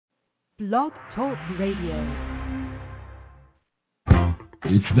Blog Talk Radio.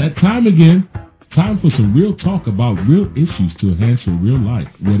 It's that time again. Time for some real talk about real issues to enhance your real life.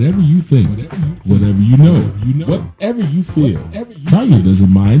 Whatever you think, whatever you know, whatever you feel, Tanya doesn't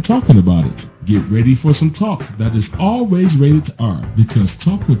mind talking about it. Get ready for some talk that is always rated R, because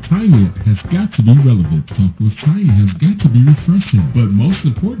Talk with Tanya has got to be relevant. Talk with Tanya has got to be refreshing. But most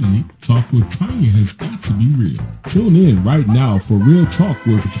importantly, Talk with Tanya has got to be real. Tune in right now for Real Talk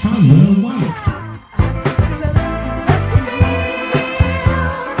with Tanya White.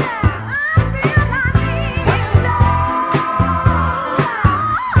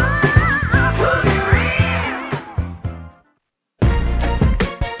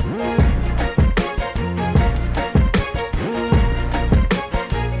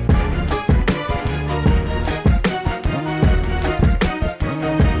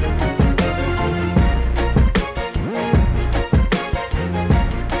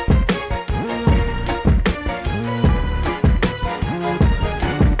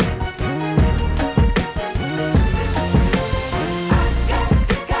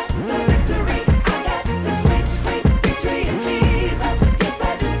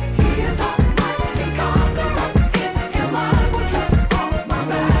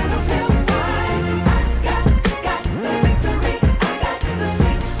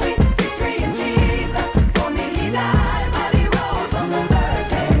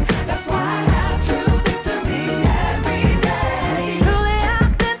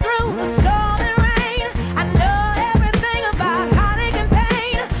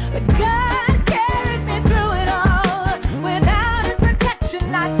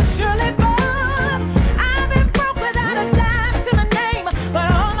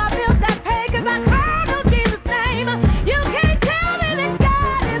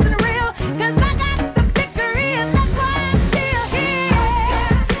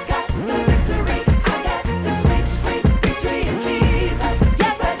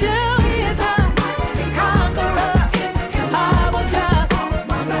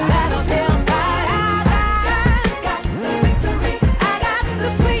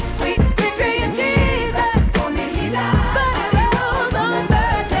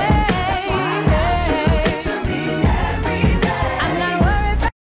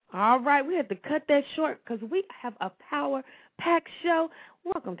 Because we have a power-packed show.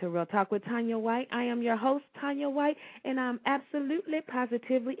 Welcome to Real Talk with Tanya White. I am your host, Tanya White, and I'm absolutely,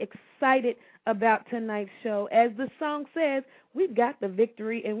 positively excited about tonight's show. As the song says, we've got the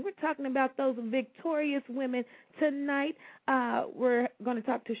victory, and we're talking about those victorious women tonight. We're going to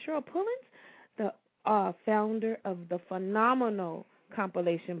talk to Cheryl Pullins, the founder of the phenomenal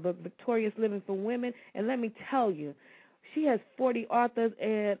compilation book, Victorious Living for Women. And let me tell you, she has 40 authors,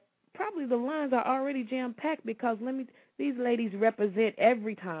 and probably the lines are already jam-packed because these ladies represent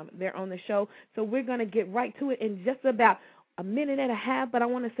every time they're on the show. So we're going to get right to it in just about a minute and a half. But I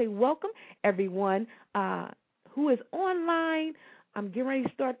want to say welcome, everyone who is online. I'm getting ready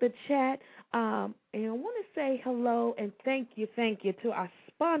to start the chat. And I want to say hello and thank you to our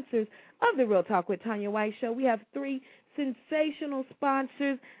sponsors of the Real Talk with Tanya White show. We have 3 sensational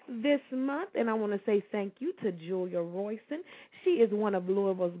sponsors this month, and I want to say thank you to Julia Royston. She is one of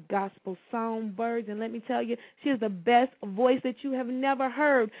Louisville's gospel songbirds, and let me tell you, she is the best voice that you have never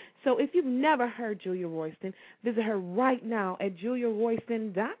heard. So if you've never heard Julia Royston, visit her right now at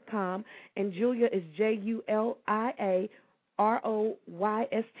juliaroyston.com, and Julia is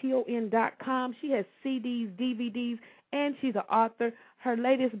JuliaRoyston.com. She has CDs, DVDs, and she's an author. Her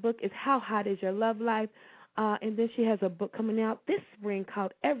latest book is How Hot Is Your Love Life? And then she has a book coming out this spring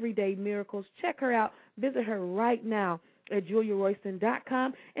called Everyday Miracles. Check her out. Visit her right now at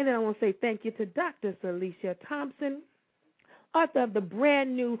juliaroyston.com. And then I want to say thank you to Dr. Celicia Thompson, author of the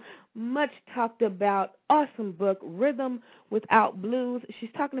brand new, much talked about, awesome book, Rhythm Without Blues.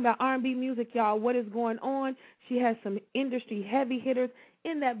 She's talking about R&B music, y'all, what is going on. She has some industry heavy hitters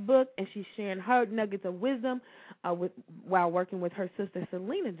in that book, and she's sharing her nuggets of wisdom while working with her sister,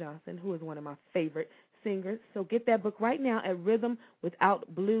 Selena Johnson, who is one of my favorite singers. So get that book right now at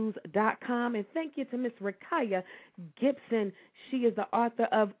rhythmwithoutblues.com. And thank you to Miss Rakaya Gibson. She is the author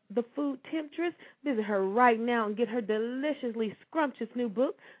of The Food Temptress. Visit her right now and get her deliciously scrumptious new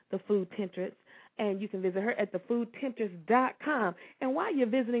book, The Food Temptress. And you can visit her at thefoodtemptress.com. And while you're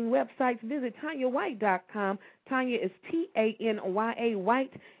visiting websites, visit TanyaWhite.com. Tanya is Tanya,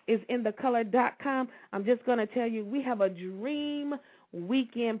 White is in the color.com. I'm just going to tell you, we have a dream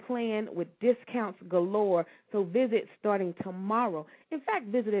weekend plan with discounts galore. So visit starting tomorrow. In fact,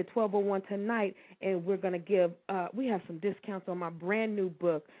 visit at 12:01 tonight, and we're going to give, we have some discounts on my brand new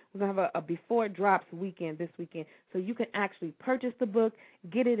book. We're going to have a before it drops weekend this weekend. So you can actually purchase the book,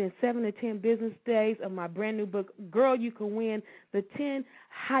 get it in 7 to 10 business days of my brand new book. Girl, you can win the 10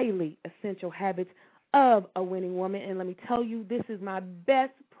 highly essential habits of a winning woman. And let me tell you, this is my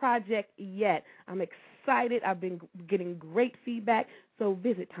best project yet. I'm excited. I've been getting great feedback. So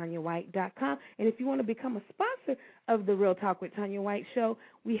visit TanyaWhite.com. And if you want to become a sponsor of the Real Talk with Tanya White show,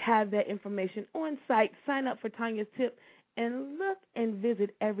 we have that information on site. Sign up for Tanya's tip and look and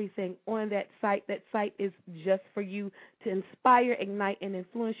visit everything on that site. That site is just for you to inspire, ignite, and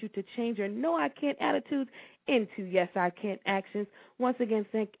influence you to change your no, I can't attitudes into yes, I can actions. Once again,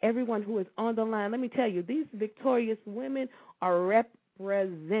 thank everyone who is on the line. Let me tell you, these victorious women are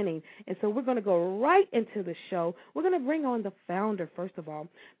representing. And so we're going to go right into the show. We're going to bring on the founder, first of all,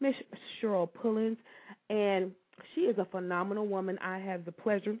 Miss Cheryl Pullins, and she is a phenomenal woman. I have the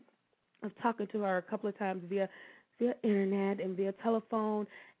pleasure of talking to her a couple of times via internet and via telephone,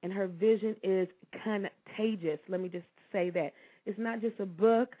 and her vision is contagious. Let me just say that. It's not just a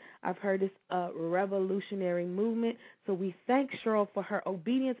book. I've heard it's a revolutionary movement. So we thank Cheryl for her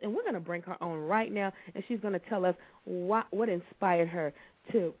obedience, and we're going to bring her on right now, and she's going to tell us what inspired her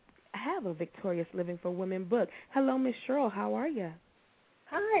to have a Victorious Living for Women book. Hello, Miss Cheryl. How are you?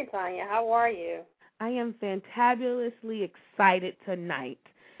 Hi, Tanya. How are you? I am fantabulously excited tonight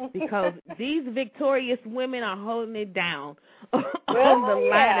because these victorious women are holding it down on the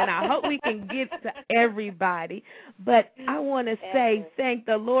line, and I hope we can get to everybody. But I want to say thank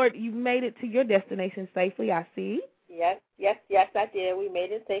the Lord you made it to your destination safely, I see. Yes, I did. We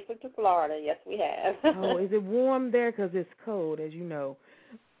made it safely to Florida. Yes, we have. Oh, is it warm there? Because it's cold, as you know.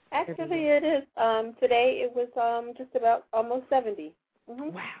 Actually, it is. Today it was just about almost 70.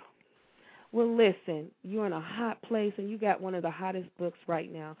 Mm-hmm. Wow. Well, listen, you're in a hot place, and you got one of the hottest books right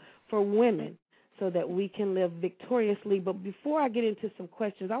now for women so that we can live victoriously. But before I get into some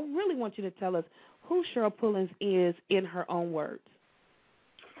questions, I really want you to tell us who Cheryl Pullins is in her own words.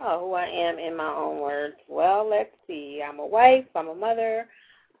 Oh, who I am in my own words. Well, let's see. I'm a wife. I'm a mother.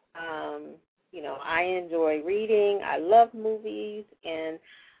 I enjoy reading. I love movies. And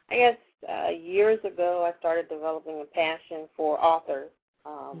I guess years ago I started developing a passion for authors.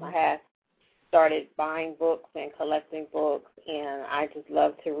 I had started buying books and collecting books, and I just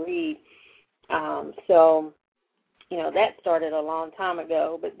love to read. That started a long time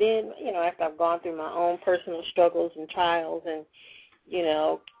ago. But then, after I've gone through my own personal struggles and trials and,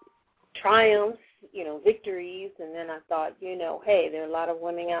 triumphs, victories, and then I thought, hey, there are a lot of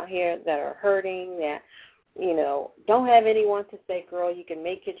women out here that are hurting, that, don't have anyone to say, girl, you can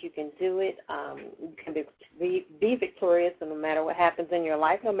make it, you can do it, you can be victorious, and no matter what happens in your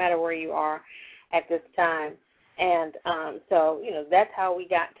life, no matter where you are at this time. And that's how we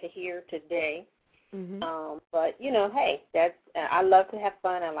got to here today. Mm-hmm. But, hey, I love to have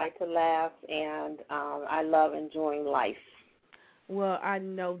fun, I like to laugh, and I love enjoying life. Well, I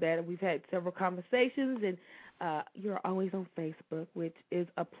know that we've had several conversations, and you're always on Facebook, which is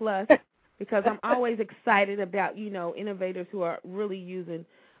a plus. Because I'm always excited about, innovators who are really using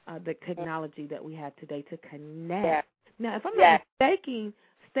the technology that we have today to connect. Yeah. Now, if I'm not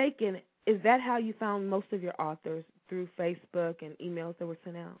mistaken, is that how you found most of your authors, through Facebook and emails that were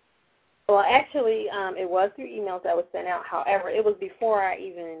sent out? Well, actually, it was through emails that were sent out. However, it was before I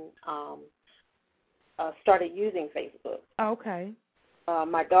even started using Facebook. Okay.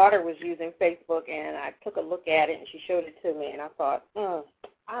 My daughter was using Facebook, and I took a look at it, and she showed it to me, and I thought,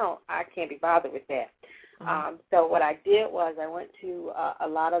 I can't be bothered with that. Mm-hmm. So what I did was I went to a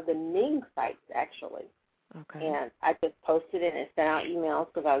lot of the Ning sites, actually. Okay. And I just posted it and sent out emails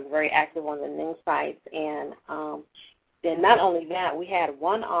because I was very active on the Ning sites. And then not only that, we had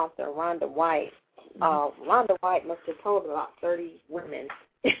one author, Rhonda White. Rhonda White must have told about 30 women.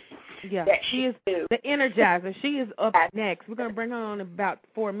 Yeah, she is the Energizer. She is up next. We're going to bring her on in about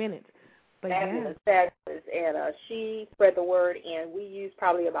 4 minutes. But fabulous. And she spread the word, and we used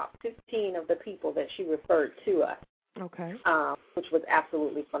probably about 15 of the people that she referred to us. Okay. Which was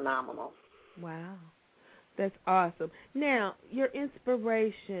absolutely phenomenal. Wow. That's awesome. Now, your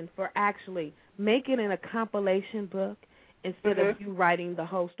inspiration for actually making it a compilation book instead of you writing the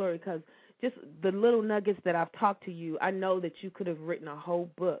whole story, because just the little nuggets that I've talked to you, I know that you could have written a whole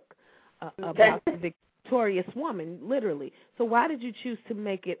book about the victorious woman, literally. So why did you choose to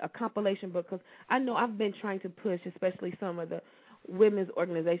make it a compilation book? Because I know I've been trying to push, especially some of the women's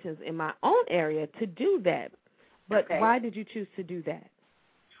organizations in my own area, to do that. But why did you choose to do that?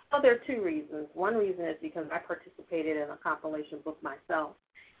 Well, there are two reasons. One reason is because I participated in a compilation book myself,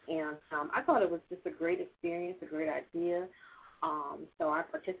 and I thought it was just a great experience, a great idea. So I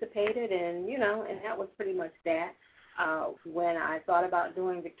participated, and that was pretty much that. When I thought about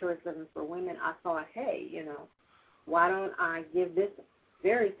doing Victorious Living for Women, I thought, hey, why don't I give this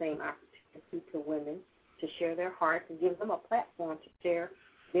very same opportunity to women to share their hearts and give them a platform to share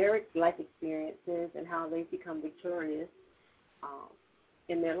their life experiences and how they've become victorious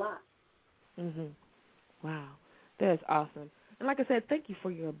in their lives. Wow, that's awesome. And like I said, thank you for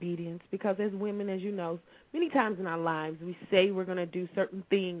your obedience, because as women, as you know, many times in our lives we say we're going to do certain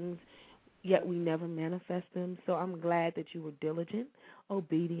things, yet we never manifest them. So I'm glad that you were diligent,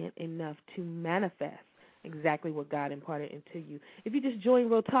 obedient enough to manifest exactly what God imparted into you. If you just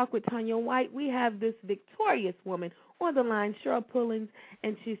joined Real Talk with Tanya White, we have this victorious woman on the line, Cheryl Pullins,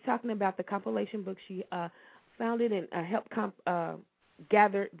 and she's talking about the compilation book she founded and helped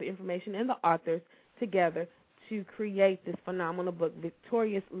gather the information and the authors together to create this phenomenal book,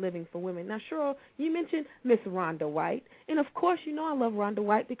 Victorious Living for Women. Now, Cheryl, you mentioned Miss Rhonda White, and of course, I love Rhonda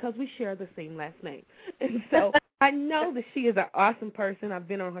White because we share the same last name. And so I know that she is an awesome person. I've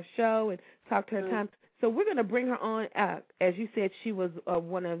been on her show and talked to her time. So we're going to bring her on. As you said, she was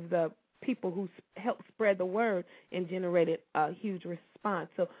one of the people who helped spread the word and generated a huge response.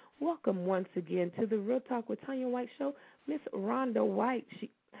 So welcome once again to the Real Talk with Tanya White show, Miss Rhonda White.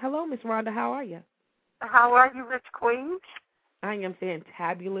 Hello, Miss Rhonda. How are you? How are you, Rich Queen? I am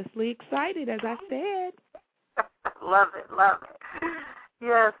fantabulously excited, as I said. Love it.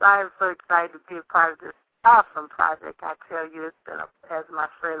 Yes, I am so excited to be a part of this awesome project. I tell you, it's been, as my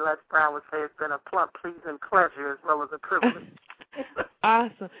friend Les Brown would say, it's been a plump, pleasing pleasure as well as a privilege.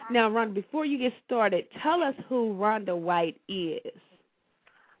 Awesome. Now, Rhonda, before you get started, tell us who Rhonda White is.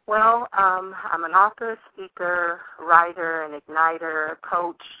 Well, I'm an author, speaker, writer, an igniter,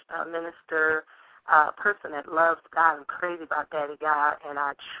 coach, minister, person that loves God and crazy about Daddy God, and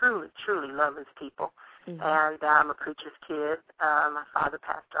I truly, truly love his people. And I'm a preacher's kid. My father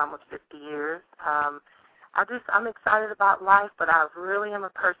pastored almost 50 years. I'm excited about life, but I really am a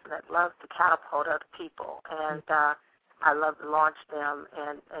person that loves to catapult other people, and I love to launch them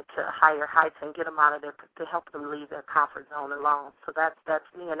and to higher heights and get them out of to help them leave their comfort zone alone. So that's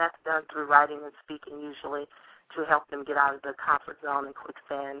me, and that's done through writing and speaking usually, to help them get out of the comfort zone and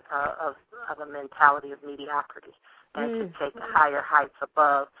quicksand of a mentality of mediocrity, and to take higher heights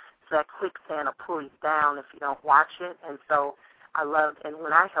above. So that quicksand will pull you down if you don't watch it. And so I love, and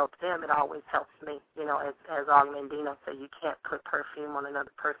when I help them, it always helps me. As Og Mandino said, you can't put perfume on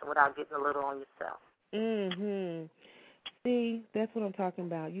another person without getting a little on yourself. See, that's what I'm talking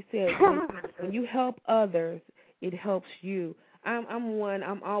about. You said when you help others, it helps you.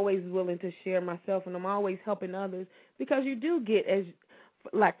 I'm always willing to share myself, and I'm always helping others, because you do get,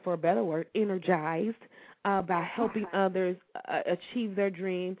 for a better word, energized by helping others achieve their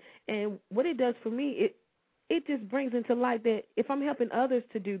dream. And what it does for me, it just brings into light that if I'm helping others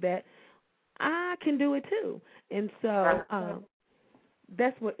to do that, I can do it too. And so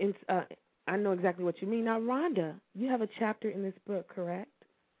that's what I know exactly what you mean. Now, Rhonda, you have a chapter in this book, correct?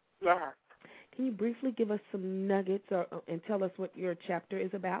 Yes. Can you briefly give us some nuggets and tell us what your chapter is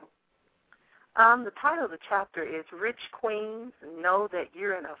about? The title of the chapter is Rich Queens, Know That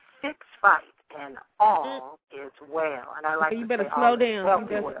You're in a Fixed Fight and All is Well. And I like you to better say slow down. Well you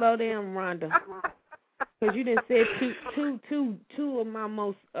better slow down, Rhonda. Because you didn't say two of my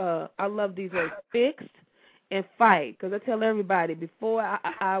most, I love these words, fixed and fight. Because I tell everybody, before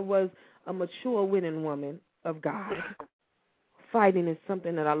I was a mature winning woman of God, fighting is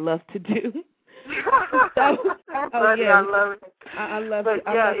something that I love to do. I love it. I love but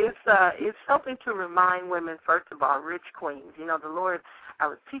it. It's helping to remind women, first of all, rich queens. The Lord, I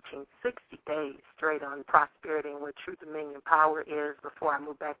was teaching 60 days straight on prosperity and what true dominion power is before I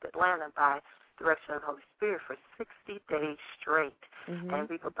moved back to Atlanta by direction of the Holy Spirit for 60 days straight. And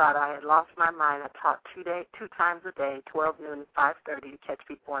people thought I had lost my mind. I taught 2 times a day, 12 noon and 5:30, to catch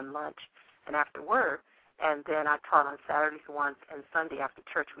people on lunch and after work. And then I taught on Saturdays once, and Sunday after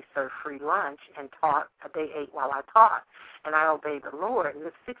church we served free lunch and taught. They ate while I taught, and I obeyed the Lord. And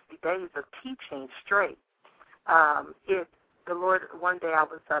this 60 days of teaching straight, the Lord, one day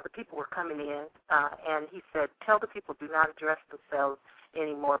the people were coming in, and he said, tell the people, do not address themselves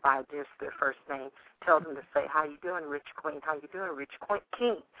anymore by their first name. Tell them to say, how you doing, rich queen? How you doing, rich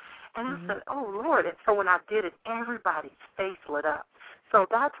king? And I said, oh, Lord. And so when I did it, everybody's face lit up. So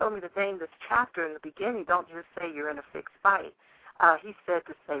God told me to name this chapter in the beginning, don't just say you're in a fixed fight. He said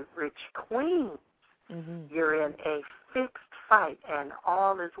to say, rich queen, you're in a fixed fight and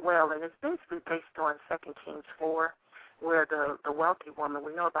all is well. And it's basically based on 2 Kings 4, where the wealthy woman,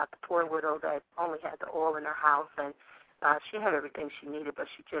 we know about the poor widow that only had the oil in her house, and she had everything she needed, but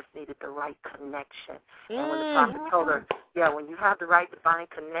she just needed the right connection. And when the prophet told her, when you have the right divine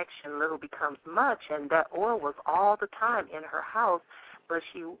connection, little becomes much, and that oil was all the time in her house, but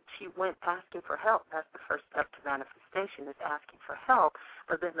she went asking for help. That's the first step to manifestation, is asking for help.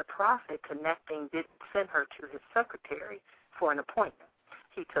 But then the prophet connecting didn't send her to his secretary for an appointment.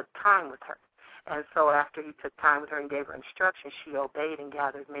 He took time with her. And so after he took time with her and gave her instructions, she obeyed and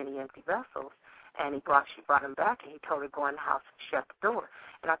gathered many empty vessels. And she brought him back, and he told her, go in the house and shut the door.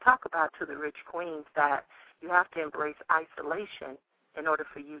 And I talk about to the rich queens that you have to embrace isolation in order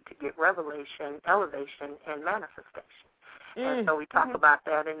for you to get revelation, elevation, and manifestation. And so we talk about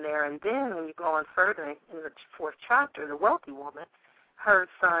that in there. And then when you go on further in the 4th chapter, the wealthy woman, her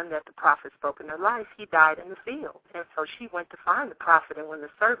son that the prophet spoke in her life, he died in the field. And so she went to find the prophet, and when the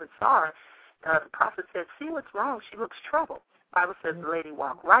servant saw her, the prophet said, see what's wrong? She looks troubled. The Bible says the lady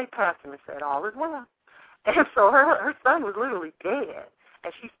walked right past him and said, all is well. And so her son was literally dead.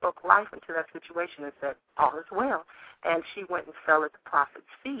 And she spoke life into that situation and said, all is well. And she went and fell at the prophet's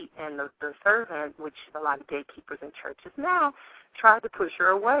feet. And the servant, which a lot of gatekeepers in churches now, tried to push her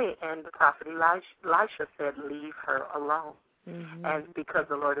away. And the prophet Elisha said, leave her alone. And because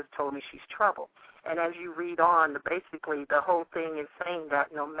the Lord has told me she's troubled. And as you read on, basically the whole thing is saying that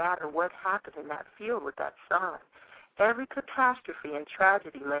no matter what happened in that field with that son, every catastrophe and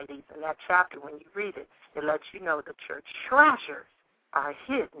tragedy, ladies, in that chapter, when you read it, it lets you know the church treasures are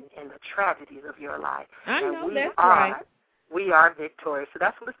hidden in the tragedies of your life. I know, that's right. We are victorious. So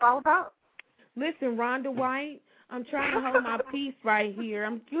that's what it's all about. Listen, Rhonda White, I'm trying to hold my peace right here.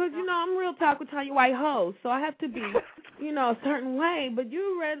 I'm Real Talk with Tanya White host, so I have to be, a certain way. But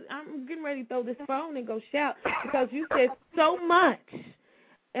I'm getting ready to throw this phone and go shout because you said so much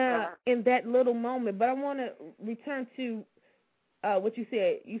in that little moment. But I want to return to what you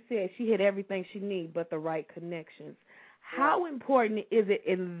said. You said she had everything she needed but the right connections. How important is it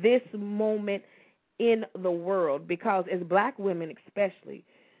in this moment in the world? Because as black women especially,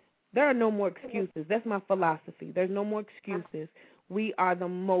 there are no more excuses. That's my philosophy. There's no more excuses. We are the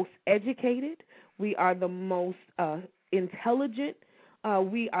most educated. We are the most intelligent.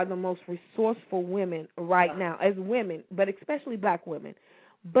 We are the most resourceful women right now as women, but especially black women.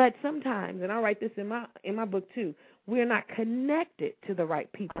 But sometimes, and I write this in my book too, we're not connected to the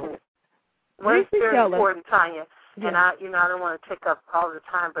right people. Well, it's very important, Tanya. Yeah. And I don't want to take up all the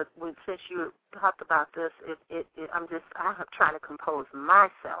time, but since you talked about this, I'm trying to compose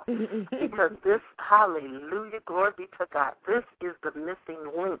myself because this, hallelujah, glory be to God, this is the missing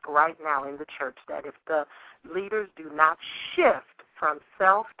link right now in the church, that if the leaders do not shift from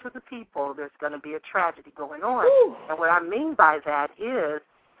self to the people, there's going to be a tragedy going on. Ooh. And what I mean by that is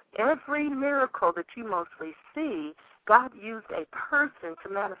every miracle that you mostly see, God used a person to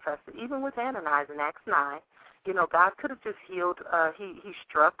manifest it, even with Ananias in Acts 9. God could have just healed, he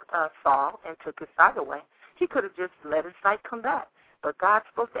struck Saul and took his sight away. He could have just let his sight come back. But God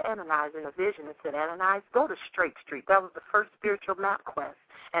spoke to Ananias in a vision and said, Ananias, go to Straight Street. That was the first spiritual map quest.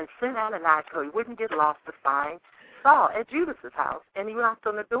 And send Ananias so he wouldn't get lost to find Saul at Judas's house. And he knocked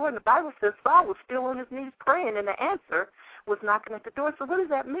on the door, and the Bible says Saul was still on his knees praying, and the answer was knocking at the door. So what does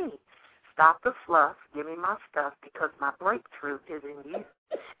that mean? Stop the fluff, give me my stuff, because my breakthrough is in you.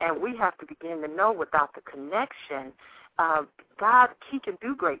 And we have to begin to know without the connection, God, he can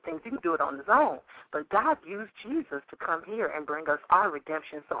do great things. He can do it on his own. But God used Jesus to come here and bring us our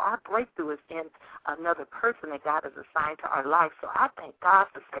redemption. So our breakthrough is in another person that God has assigned to our life. So I thank God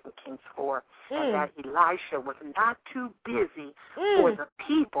for 2 Kings 4 and that Elisha was not too busy for the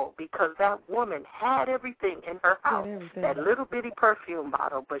people, because that woman had everything in her house, that little bitty perfume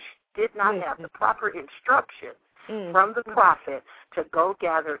bottle, but she did not have the proper instructions from the prophet to go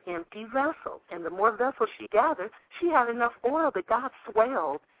gather empty vessels. And the more vessels she gathered, she had enough oil that God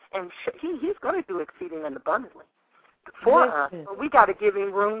swelled, and he's going to do exceeding and abundantly for us. So we got to give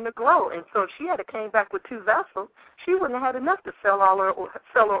him room to grow. And so if she had came back with 2 vessels, she wouldn't have had enough to sell her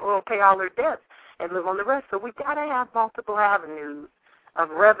oil, pay all her debts, and live on the rest. So we got to have multiple avenues of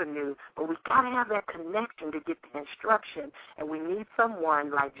revenue, but we got to have that connection to get the instruction. And we need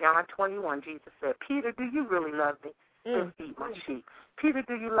someone like John 21. Jesus said, Peter, do you really love me? Then feed my sheep. Peter,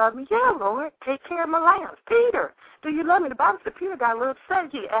 do you love me? Yeah, Lord. Take care of my lambs. Peter, do you love me? The Bible said Peter got a little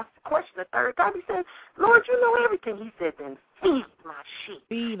upset. He asked the question the third time. He said, Lord, you know everything. He said, then feed my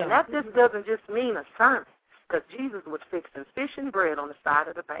sheep. And that just doesn't just mean a sermon, because Jesus was fixing fish and bread on the side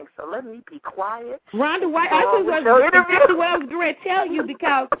of the bank. So let me be quiet. Rhonda White, that's exactly what I was going to tell you,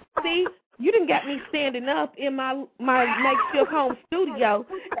 because, see, you done got me standing up in my makeshift home studio,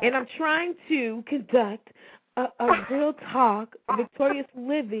 and I'm trying to conduct a real talk, victorious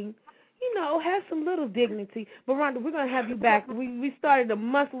living, has some little dignity. But, Rhonda, we're going to have you back. We started a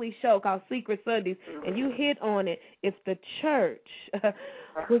monthly show called Secret Sundays, and you hit on it. If the church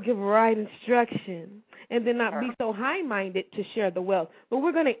would give right instruction and then not be so high-minded to share the wealth. But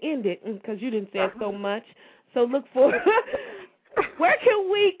we're going to end it because you didn't say so much. So look for where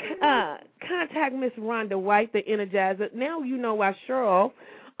can we contact Miss Rhonda White, the Energizer? Now you know why Cheryl,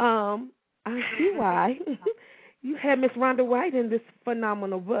 I see why. You had Miss Rhonda White in this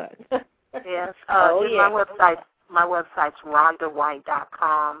phenomenal book. Yes. My website's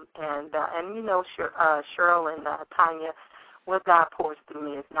rhondawhite.com, and Cheryl and Tanya, what God pours through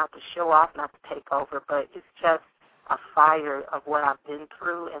me is not to show off, not to take over, but it's just a fire of what I've been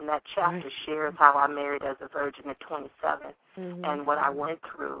through, and that chapter shares how I married as a virgin at 27 and what I went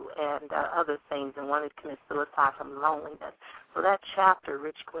through and other things, and wanted to commit suicide from loneliness. So that chapter,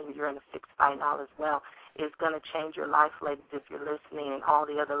 Rich Queen, you're in a fixed fight now as well, is going to change your life, ladies, if you're listening, and all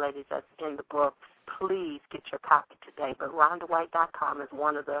the other ladies that's in the book. Please get your copy today. But rhondawhite.com is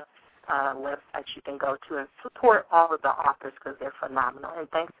one of the websites you can go to and support all of the authors because they're phenomenal. And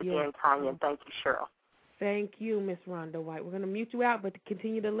thanks again, Tanya, and thank you, Cheryl. Thank you, Miss Rhonda White. We're going to mute you out, but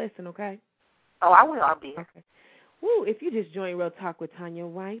continue to listen, okay? Oh, I will. I'll be here. Okay. Woo, if you just joined Real Talk with Tanya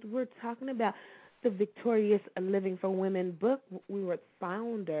White, we're talking about the Victorious Living for Women book. We were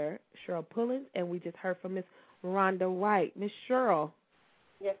founder, Cheryl Pullins, and we just heard from Miss Rhonda White. Miss Cheryl.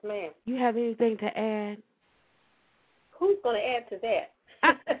 Yes, ma'am. You have anything to add? Who's going to add to that?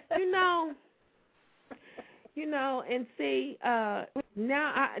 And see,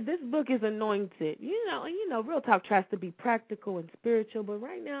 now this book is anointed. Real Talk tries to be practical and spiritual, but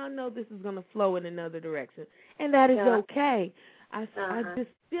right now I know this is going to flow in another direction, and that is okay. I just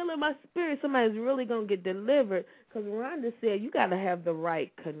feel in my spirit somebody's really going to get delivered because Rhonda said you got to have the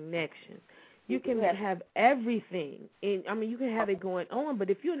right connection. You can have everything. You can have it going on, but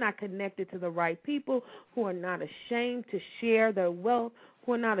if you're not connected to the right people who are not ashamed to share their wealth,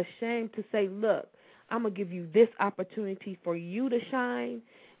 who are not ashamed to say, look, I'm going to give you this opportunity for you to shine,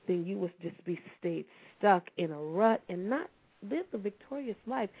 then you will just be stayed stuck in a rut and not live the victorious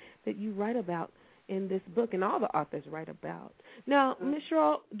life that you write about in this book and all the authors write about. Now, Ms.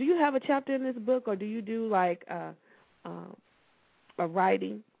 Cheryl, do you have a chapter in this book, or do you do like a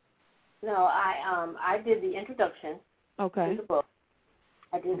writing? No, I did the introduction to the book.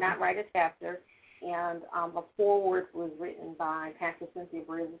 I did not write a chapter, and a foreword was written by Pastor Cynthia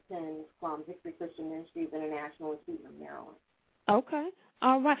Bridgerton from Victory Christian Ministries International in Sweetman, Maryland. Okay.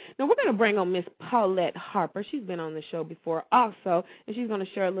 All right. Now, we're going to bring on Miss Paulette Harper. She's been on the show before also, and she's going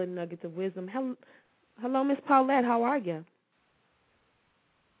to share a little nuggets of wisdom. Hello, Miss Paulette. How are you?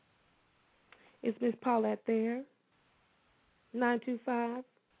 Is Miss Paulette there? 925.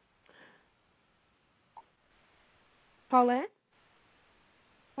 Paulette?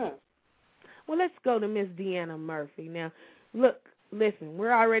 Well, let's go to Miss Deanna Murphy. Now, listen,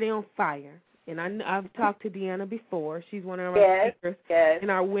 we're already on fire. And I've talked to Deanna before. She's one of our speakers in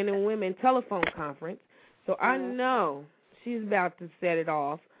our Winning Women telephone conference. So I know she's about to set it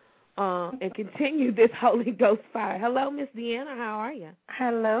off and continue this Holy Ghost fire. Hello, Miss Deanna. How are you?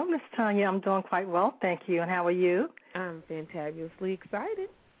 Hello, Miss Tanya. I'm doing quite well, thank you. And how are you? I'm fantabulously excited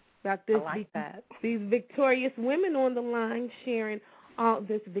about this. I like that. These victorious women on the line sharing all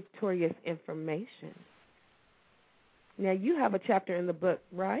this victorious information. Now, you have a chapter in the book,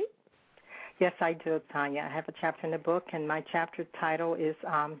 right? Yes, I do, Tanya. I have a chapter in the book, and my chapter title is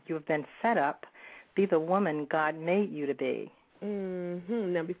You've Been Set Up, Be the Woman God Made You to Be.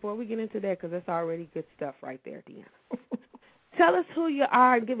 Now, before we get into that, because that's already good stuff right there, Deanna, tell us who you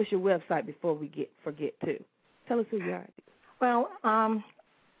are and give us your website before we forget, too. Tell us who you are. Well,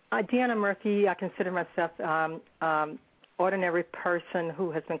 Deanna Murphy, I consider myself ordinary person who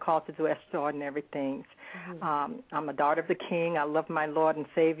has been called to do extraordinary things. I'm a daughter of the King. I love my Lord and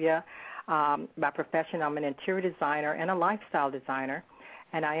Savior. By profession, I'm an interior designer and a lifestyle designer,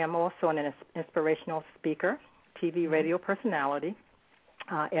 and I am also an inspirational speaker, TV, radio personality,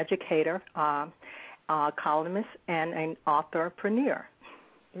 educator, columnist, and an authorpreneur.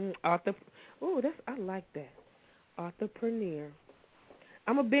 I like that, authorpreneur.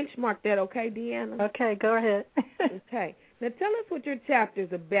 I'm going to benchmark that, okay, Deanna? Okay, go ahead. Okay. Now tell us what your chapter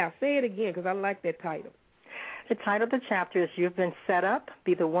is about. Say it again, because I like that title. The title of the chapter is You've Been Set Up,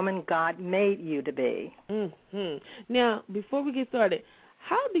 Be the Woman God Made You to Be. Now, before we get started,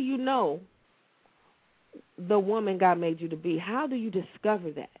 how do you know the woman God made you to be? How do you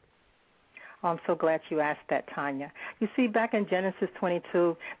discover that? Oh, I'm so glad you asked that, Tanya. You see, back in Genesis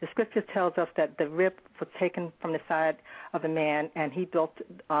 22, the scripture tells us that the rib was taken from the side of a man, and he built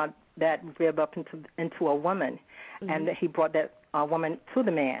that rib up into a woman, and he brought that woman to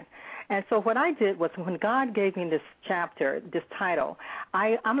the man. And so what I did was when God gave me this chapter, this title,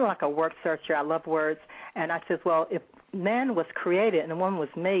 I'm like a word searcher. I love words. And I said, well, if man was created and woman was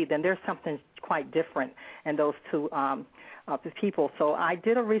made, then there's something quite different in those two people. So I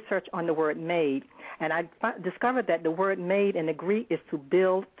did a research on the word made, and I discovered that the word made in the Greek is to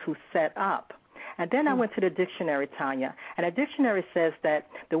build, to set up. And then I went to the dictionary, Tanya, and the dictionary says that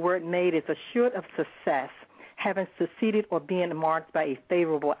the word made is assured of success, having succeeded or being marked by a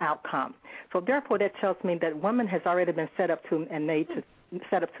favorable outcome. So therefore, that tells me that woman has already been set up to and made to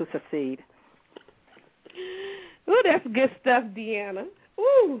set up to succeed. Ooh, that's good stuff, Deanna.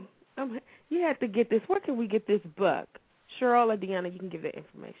 Ooh, you have to get this. Where can we get this book? Cheryl or Deanna, you can give that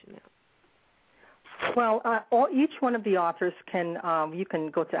information now. Well, each one of the authors can, you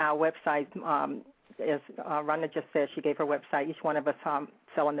can go to our website. As Rhonda just said, she gave her website. Each one of us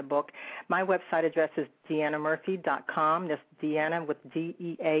selling the book. My website address is DeannaMurphy.com. That's Deanna with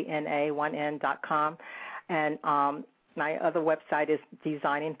DEANA1N.com. And my other website is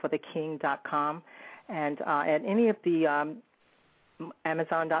DesigningForTheKing.com. And at any of the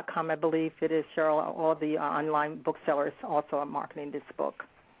Amazon.com, I believe it is, Cheryl, all the online booksellers also are marketing this book.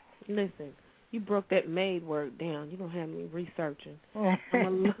 Listen, you broke that made word down. You don't have me researching.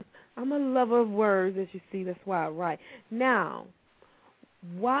 I'm a lover of words, as you see. That's why I write. Now,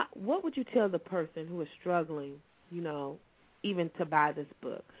 what would you tell the person who is struggling, even to buy this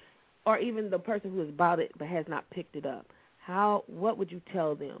book, or even the person who has bought it but has not picked it up? What would you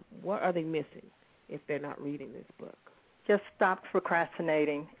tell them? What are they missing if they're not reading this book? Just stop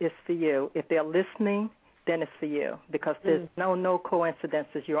procrastinating. It's for you. If they're listening, then it's for you, because there's no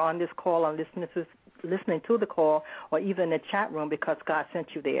coincidences. You're on this call, on listening to the call, or even in the chat room because God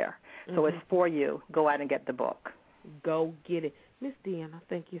sent you there. So it's for you. Go out and get the book. Go get it. Miss Deanna,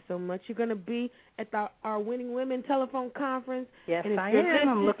 thank you so much. You're going to be at our Winning Women telephone conference. Yes, and if I you're am.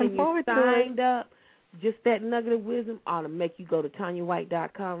 I'm looking forward to it. Signed up, just that nugget of wisdom ought to make you go to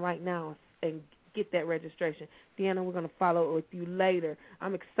TanyaWhite.com right now and get that registration. Deanna, we're going to follow up with you later.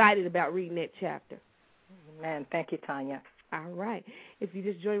 I'm excited about reading that chapter. Man, thank you, Tanya. All right. If you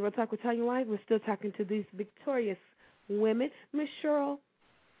just joined Real Talk with Tanya White, we're still talking to these victorious women. Miss Cheryl.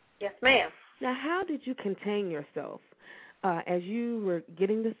 Yes, ma'am. Now, how did you contain yourself as you were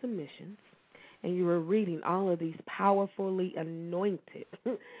getting the submissions and you were reading all of these powerfully anointed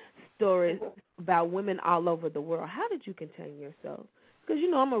stories about women all over the world? How did you contain yourself? Because,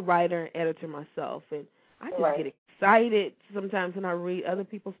 I'm a writer and editor myself, and I just get excited sometimes when I read other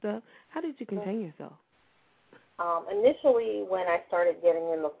people's stuff. How did you contain yourself? Initially, when I started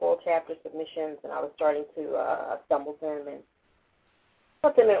getting in the full chapter submissions and I was starting to assemble them and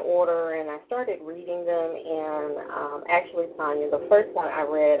put them in order, and I started reading them, and actually, Tanya, the first one I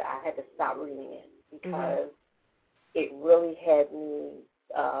read, I had to stop reading it because it really had me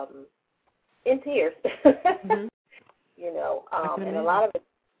in tears. And a lot of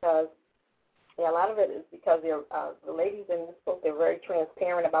it is because they're the ladies in this book, they're very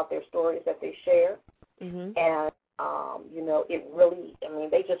transparent about their stories that they share. And, it really,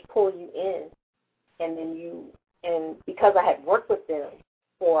 they just pull you in. And then and because I had worked with them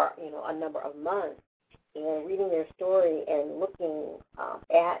for, a number of months, and reading their story and looking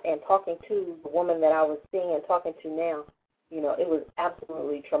at and talking to the woman that I was seeing and talking to now, it was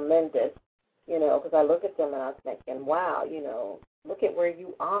absolutely tremendous, because I look at them and I was thinking, wow, look at where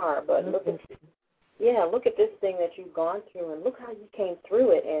you are, but look at this thing that you've gone through, and look how you came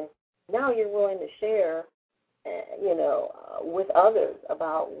through it, and now you're willing to share, with others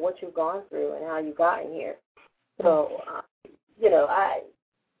about what you've gone through and how you gotten here. So,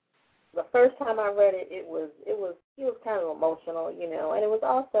 the first time I read it, it was kind of emotional, and it was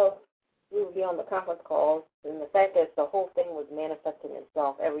also, we would be on the conference calls, and the fact that the whole thing was manifesting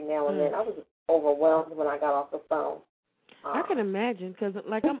itself every now and then, I was overwhelmed when I got off the phone. I can imagine, because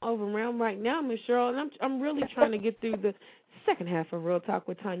I'm overwhelmed right now, Miss Cheryl, and I'm really trying to get through the second half of Real Talk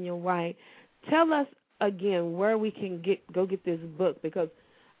with Tanya White. Tell us again where we can go get this book, because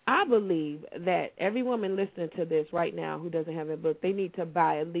I believe that every woman listening to this right now who doesn't have a book, they need to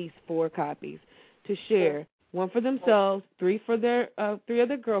buy at least 4 copies to share, one for themselves, 3 for their 3 of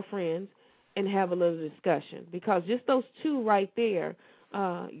their girlfriends, and have a little discussion. Because just those 2 right there,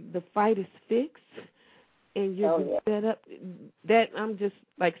 the fight is fixed, and you're set up. That I'm just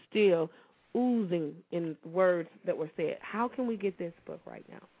still oozing in words that were said. How can we get this book right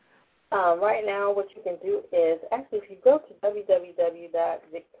now? Right now, what you can do is, actually, if you go to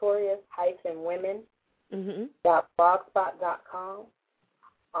www.victorious-women.blogspot.com,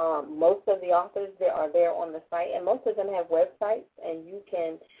 most of the authors are there on the site, and most of them have websites, and you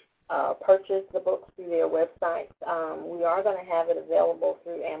can purchase the books through their websites. We are going to have it available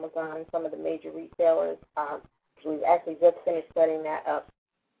through Amazon and some of the major retailers. We've actually just finished setting that up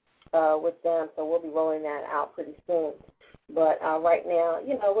with them, so we'll be rolling that out pretty soon. But right now,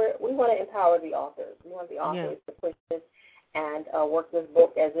 we want to empower the authors. We want the authors to push this and work this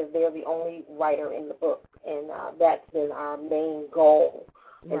book as if they're the only writer in the book, and that's been our main goal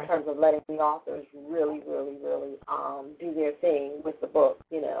in terms of letting the authors really, really, really do their thing with the book,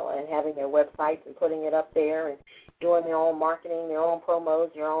 and having their websites and putting it up there and doing their own marketing, their own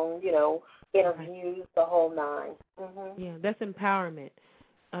promos, their own, interviews, the whole nine. Mm-hmm. Yeah, that's empowerment.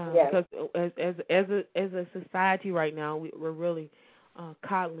 Because as a society right now, we're really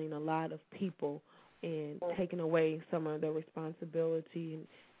coddling a lot of people and taking away some of their responsibility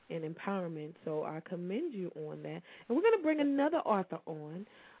and empowerment. So I commend you on that. And we're going to bring another author on,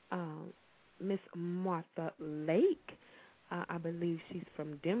 Miss Martha Lake. I believe she's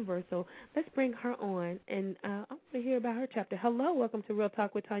from Denver. So let's bring her on, and I want to hear about her chapter. Hello, welcome to Real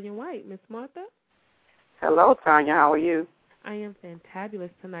Talk with Tanya White. Miss Martha? Hello, Tanya. How are you? I am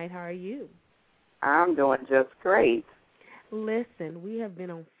fantabulous tonight. How are you? I'm doing just great. Listen, we have been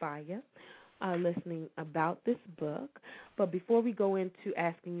on fire listening about this book. But before we go into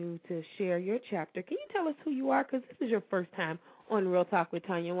asking you to share your chapter, can you tell us who you are? Because this is your first time on Real Talk with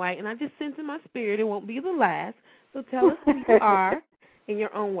Tanya White, and I just sense in my spirit it won't be the last. So tell us who you are in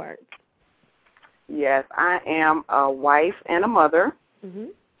your own words. Yes, I am a wife and a mother. Mm-hmm.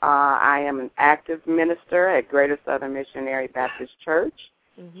 I am an active minister at Greater Southern Missionary Baptist Church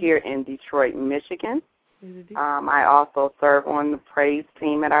here in Detroit, Michigan. I also serve on the praise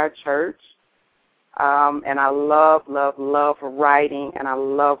team at our church. And I love writing, and I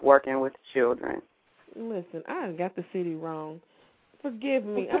love working with children. Listen, I got the city wrong. Forgive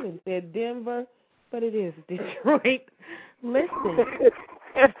me. I didn't say Denver, but it is Detroit. Listen.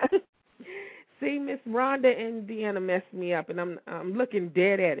 See, Miss Rhonda and Deanna messed me up, and I'm looking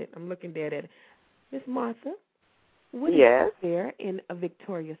dead at it. Miss Martha, what is there in A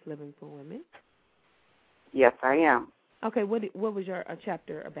Victorious Living for Women? Yes, I am. Okay, what was your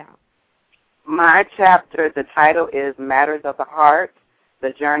chapter about? My chapter, the title is Matters of the Heart, The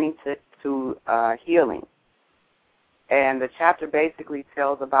Journey to Healing. And the chapter basically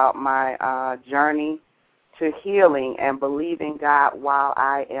tells about my journey to healing and believing God while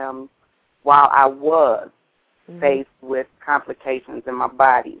I was faced with complications in my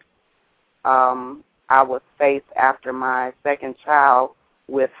body. I was faced after my second child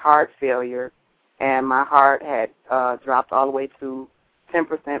with heart failure, and my heart had dropped all the way to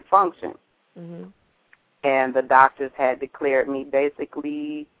 10% function. Mm-hmm. And the doctors had declared me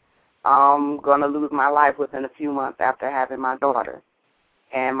basically going to lose my life within a few months after having my daughter.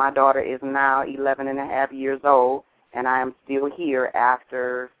 And my daughter is now 11 and a half years old, and I am still here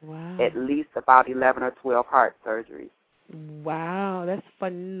after at least about 11 or 12 heart surgeries. Wow, that's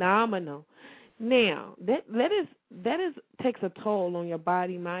phenomenal. Now, that takes a toll on your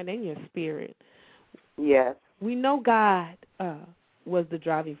body, mind, and your spirit. Yes. We know God was the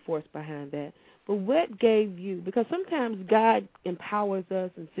driving force behind that. But what gave you, because sometimes God empowers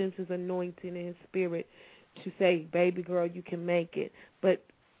us and sends His anointing and His spirit to say, baby girl, you can make it. But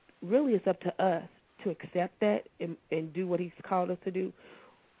really it's up to us to accept that and do what He's called us to do.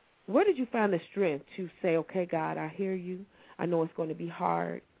 Where did you find the strength to say, okay, God, I hear you. I know it's going to be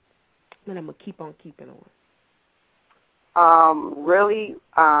hard, but I'm going to keep on keeping on? Really,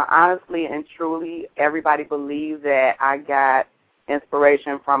 honestly and truly, everybody believes that I got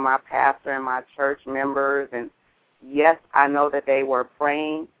inspiration from my pastor and my church members. And, yes, I know that they were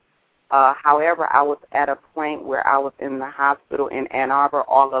praying. However, I was at a point where I was in the hospital in Ann Arbor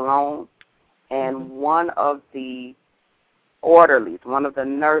all alone, and one of the orderlies, one of the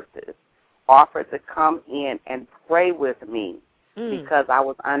nurses, offered to come in and pray with me because I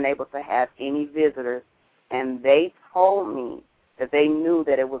was unable to have any visitors. And they told me that they knew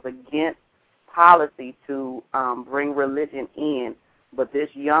that it was against policy to bring religion in, but this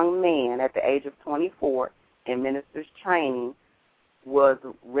young man at the age of 24 in minister's training was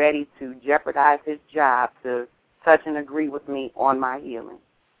ready to jeopardize his job to touch and agree with me on my healing.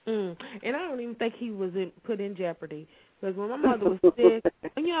 And I don't even think he was put in jeopardy, because when my mother was sick,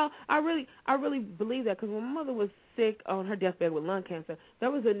 and I really believe that, because when my mother was sick on her deathbed with lung cancer,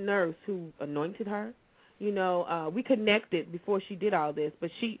 there was a nurse who anointed her. We connected before she did all this,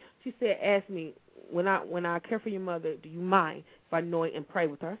 but she said, ask me, when I care for your mother, do you mind if I anoint and pray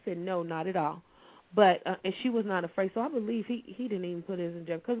with her? I said, no, not at all. But and she was not afraid, so I believe he didn't even put his in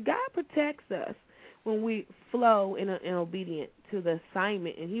jeopardy, because God protects us when we flow in obedient to the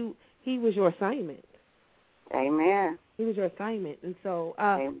assignment, and he was your assignment. Amen. He was your assignment, and so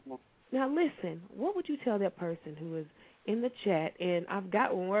now listen, what would you tell that person who is in the chat? And I've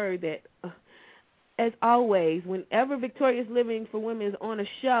got word that, as always, whenever Victorious Living for Women is on a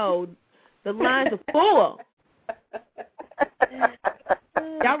show, the lines are full.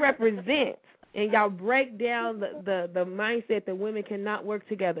 Y'all represent, and y'all break down the mindset that women cannot work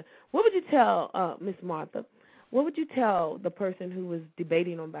together. What would you tell Miss Martha? What would you tell the person who was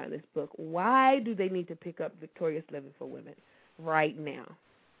debating on buying this book? Why do they need to pick up Victorious Living for Women right now?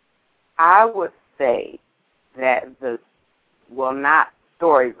 I would say that not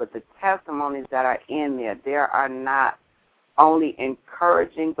stories, but the testimonies that are in there are not only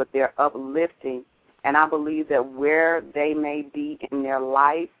encouraging, but they're uplifting. And I believe that where they may be in their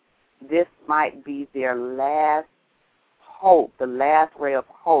life, this might be their last hope, the last ray of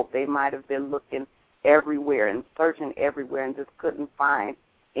hope. They might have been looking everywhere and searching everywhere and just couldn't find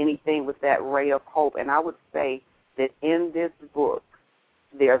anything with that ray of hope. And I would say that in this book,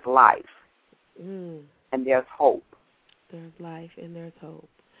 there's life and there's hope. There's life and there's hope.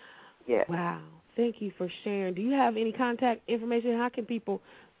 Yes. Wow. Thank you for sharing. Do you have any contact information? How can people,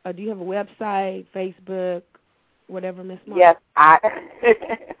 do you have a website, Facebook, whatever, Ms. Martha? Yes, I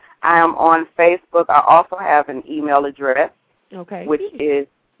am on Facebook. I also have an email address, which is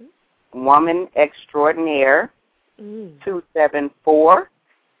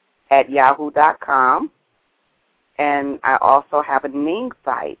womanextraordinaire274@yahoo.com. And I also have a Ning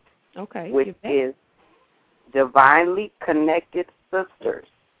site, which is Divinely Connected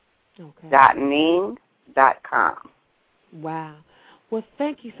Sisters.ning.com. Wow. Well,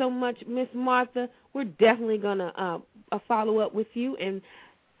 thank you so much, Miss Martha. We're definitely going to follow up with you and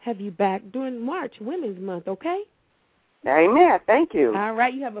have you back during March, Women's Month, okay? Amen. Thank you. All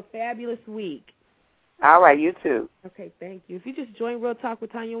right. You have a fabulous week. All right. You too. Okay. Thank you. If you just joined Real Talk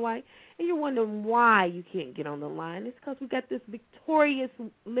with Tanya White and you're wondering why you can't get on the line, it's because we got this Victorious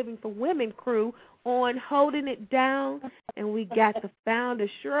Living for Women crew on holding it down, and we got the founder,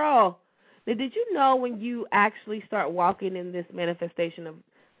 Cheryl. Now, did you know when you actually start walking in this manifestation of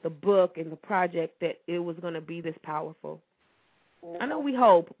the book and the project that it was going to be this powerful? I know we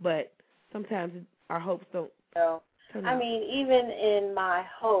hope, but sometimes our hopes don't. No. I mean, even in my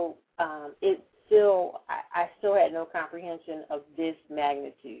hope, I still had no comprehension of this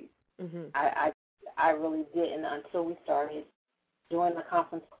magnitude. Mm-hmm. I really didn't until we started doing the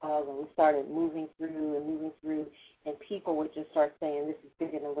conference calls and we started moving through, and people would just start saying, this is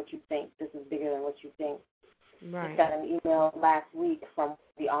bigger than what you think, this is bigger than what you think. Right. I got an email last week from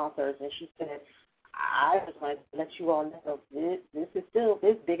the authors, and she said, I just want to let you all know this is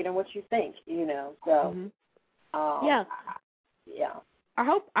bigger than what you think, you know. So, yeah. Yeah. I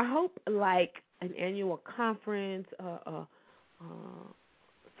hope like an annual conference,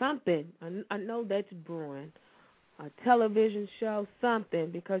 something. I know that's brewing. A television show,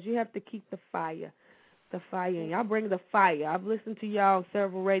 something, because you have to keep the fire. And y'all bring the fire. I've listened to y'all on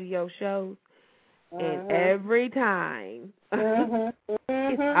several radio shows, and every time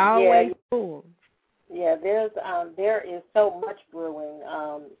it's always full. Yeah, there is so much brewing.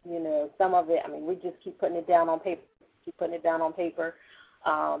 You know, some of it, I mean, we just keep putting it down on paper.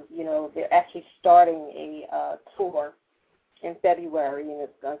 You know, they're actually starting a tour in February, and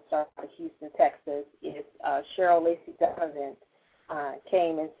it's going to start in Houston, Texas. It's Cheryl Lacey Donovan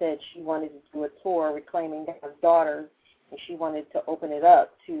came and said she wanted to do a tour reclaiming God's daughters, and she wanted to open it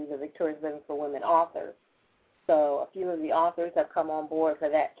up to the Victorious Living for Women authors. So a few of the authors have come on board for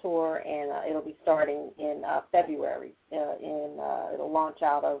that tour, and it'll be starting in February. It'll launch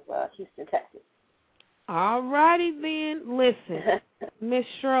out of Houston, Texas. All righty then. Listen, Miss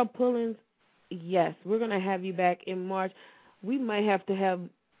Cheryl Pullins, yes, we're going to have you back in March. We might have to have,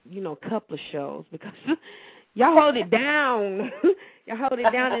 you know, a couple of shows because y'all hold it down. Y'all hold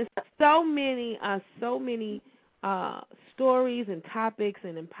it down. There's so many stories and topics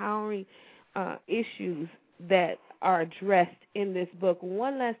and empowering issues that are addressed in this book.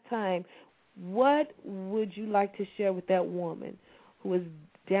 One last time, what would you like to share with that woman who is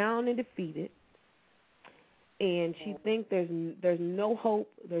down and defeated, and she thinks there's no hope,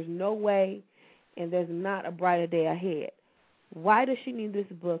 there's no way, and there's not a brighter day ahead? Why does she need this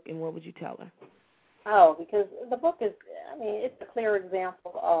book, and what would you tell her? Oh, because the book is, I mean, it's a clear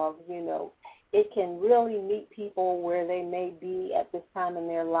example of, you know, it can really meet people where they may be at this time in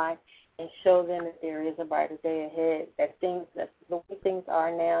their life and show them that there is a brighter day ahead, that the way things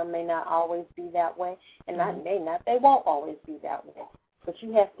are now may not always be that way, and they won't always be that way. But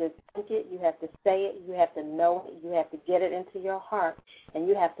you have to think it, you have to say it, you have to know it, you have to get it into your heart, and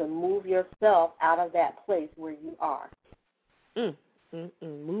you have to move yourself out of that place where you are.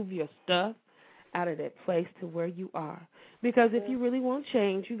 Move your stuff out of that place to where you are. Because if you really want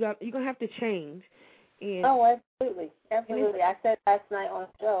change, you're gonna have to change. And absolutely. I said last night on the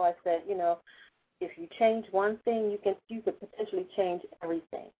show, I said, if you change one thing, you could potentially change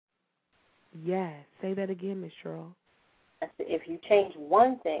everything. Yes. Say that again, Miss Cheryl. I said, if you change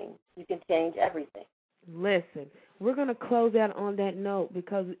one thing, you can change everything. Listen, we're going to close out on that note,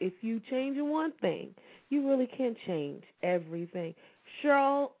 because if you change one thing, you really can change everything.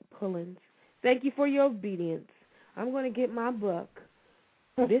 Cheryl Pullins, thank you for your obedience. I'm going to get my book.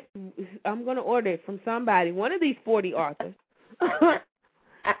 I'm going to order it from somebody, one of these 40 authors,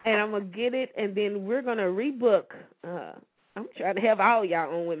 and I'm going to get it, and then we're going to rebook. I'm trying to have all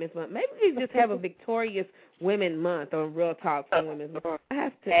y'all on Women's Month. Maybe we just have a Victorious Women Month on Real Talk for Women's Month. I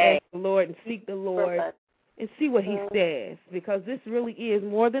have to ask the Lord and seek the Lord and see what He says, because this really is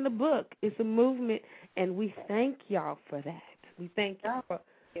more than a book. It's a movement, and we thank y'all for that. We thank you for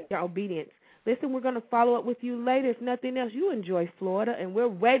your obedience. Listen, we're going to follow up with you later. If nothing else, you enjoy Florida, and we're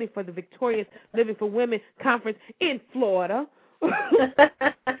waiting for the Victorious Living for Women Conference in Florida.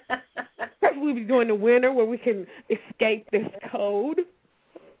 We'll be doing the winter where we can escape this cold.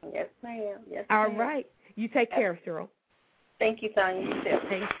 Yes, ma'am. All right. You take care, Cheryl. Thank you, Tanya. You too.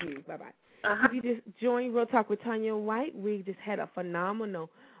 Thank you. Bye-bye. If you just joined Real Talk with Tanya White, we just had a phenomenal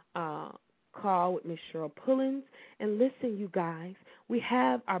call with Miss Cheryl Pullins. And listen, you guys, we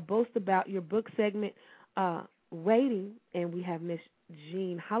have our Boast About Your Book segment waiting, and we have Miss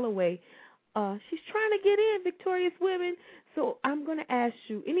Jean Holloway. She's trying to get in, Victorious Women. So I'm going to ask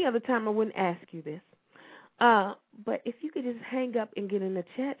you, any other time I wouldn't ask you this, but if you could just hang up and get in the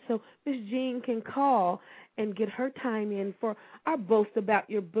chat so Miss Jean can call and get her time in for our Boast About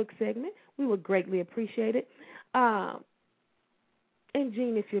Your Book segment, we would greatly appreciate it. And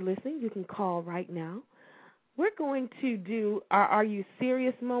Jean, if you're listening, you can call right now. We're going to do our Are You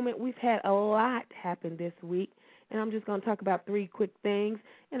Serious moment. We've had a lot happen this week, and I'm just going to talk about 3 quick things,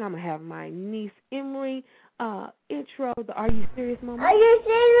 and I'm going to have my niece Emery intro the Are You Serious moment. Are you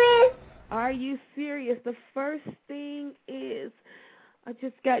serious? Are you serious? The first thing is, I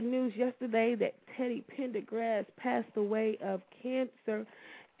just got news yesterday that Teddy Pendergrass passed away of cancer,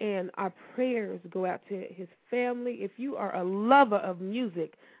 and our prayers go out to his family. If you are a lover of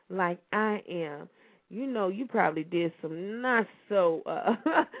music like I am, you know you probably did some not so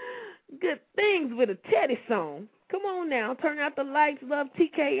good things with a Teddy song. Come on now, turn out the lights, love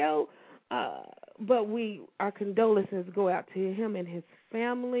TKO. But our condolences go out to him and his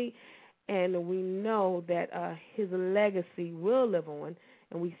family, and we know that his legacy will live on,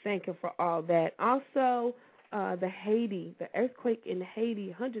 and we thank him for all that. Also, the earthquake in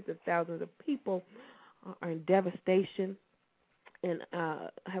Haiti, hundreds of thousands of people are in devastation and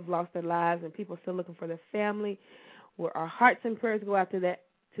have lost their lives, and people are still looking for their family. Where our hearts and prayers go out to that.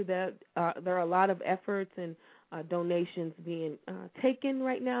 There are a lot of efforts and donations being taken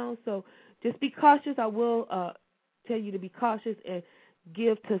right now, so just be cautious. I will tell you to be cautious and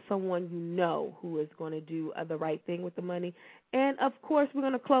give to someone you know who is going to do the right thing with the money. And, of course, we're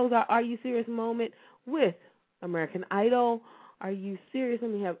going to close our Are You Serious moment with American Idol. Are you serious?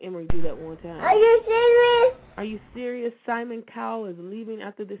 Let me have Emery do that one time. Are you serious? Are you serious? Simon Cowell is leaving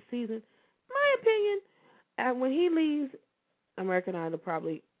after this season. My opinion, when he leaves, American Idol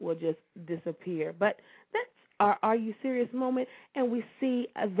probably will just disappear. But that's our Are You Serious moment, and we see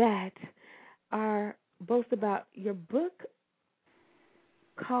that our Boast About Your Book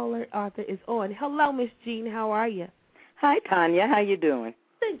caller author is on. Hello, Miss Jean. How are you? Hi, Tanya. How you doing?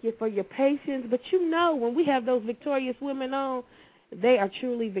 Thank you for your patience. But you know, when we have those victorious women on, they are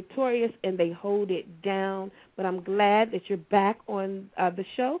truly victorious, and they hold it down. But I'm glad that you're back on the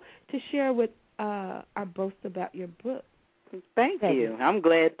show to share with our Boast About Your Book. Thank you. I'm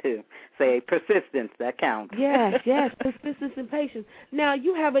glad to say persistence, that counts. Yes, persistence and patience. Now,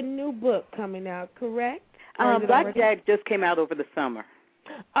 you have a new book coming out, correct? Blackjack just came out over the summer.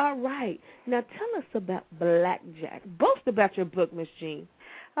 All right. Now, tell us about Blackjack. Boast about your book, Miss Jean.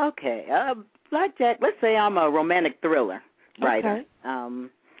 Okay. Blackjack, let's say I'm a romantic thriller writer. Okay.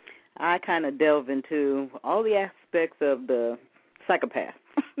 I kind of delve into all the aspects of the psychopath.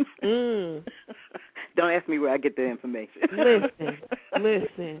 Don't ask me where I get the information.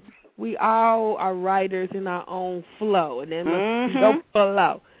 Listen. We all are writers in our own flow, and then go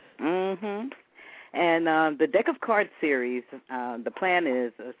flow. And the Deck of Cards series, the plan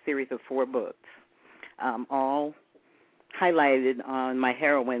is a series of 4 books, all highlighted on my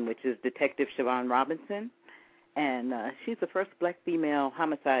heroine, which is Detective Siobhan Robinson. And she's the first black female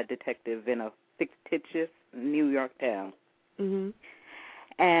homicide detective in a fictitious New York town. Mm-hmm.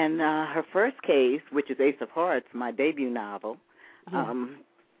 And her first case, which is Ace of Hearts, my debut novel,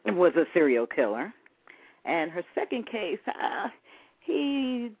 was a serial killer. And her second case,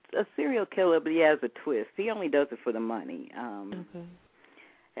 he's a serial killer, but he has a twist. He only does it for the money.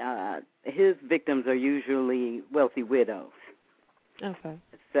 His victims are usually wealthy widows. Okay.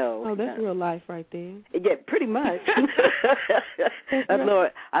 So, that's real life right there. Yeah, pretty much.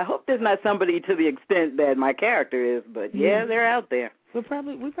 Lord, I hope there's not somebody to the extent that my character is, but yeah, they're out there. We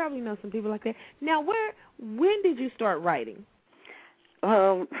probably know some people like that. Now, when did you start writing?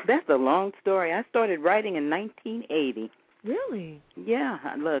 That's a long story. I started writing in 1980. Really? Yeah.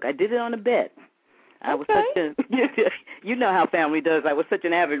 Look, I did it on a bet. I was such a, you know how family does. I was such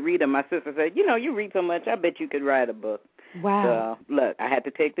an avid reader. My sister said, you read so much, I bet you could write a book. Wow. So, look, I had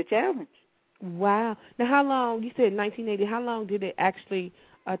to take the challenge. Wow. Now, how long, you said 1980, how long did it actually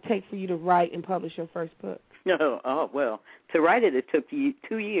take for you to write and publish your first book? Well, to write it took 2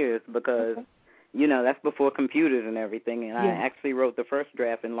 years because, that's before computers and everything, and I actually wrote the first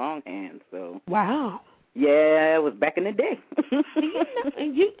draft in longhand. So. Wow. Yeah, it was back in the day.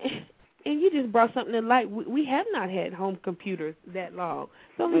 And you just brought something to light. We have not had home computers that long.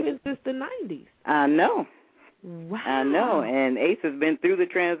 It's only been since the 90s. I know. Wow. I know. And Ace has been through the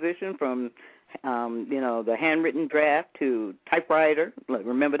transition from, the handwritten draft to typewriter. Look,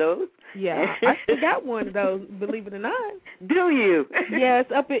 remember those? Yeah. I still got one of those, believe it or not. Do you? Yeah,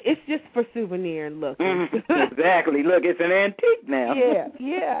 it's just for souvenir and look. Exactly. Look, it's an antique now.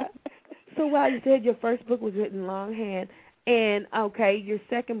 Yeah. So while you said your first book was written longhand, and, your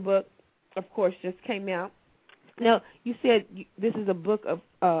second book, of course, just came out. Now, you said this is a book of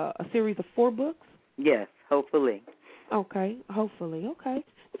a series of 4 books? Yes, hopefully. Okay, hopefully. Okay.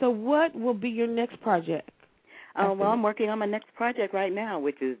 So what will be your next project? I'm working on my next project right now,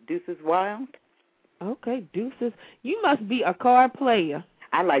 which is Deuces Wild. Okay, Deuces. You must be a card player.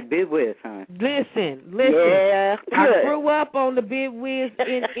 I like Bid Whiz, huh? Listen. Yeah, I grew up on the Bid Whiz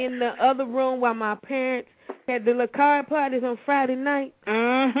in the other room while my parents had the little card parties on Friday night.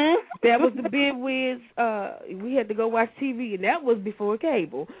 Mm-hmm. That was the Bid Whiz. We had to go watch TV, and that was before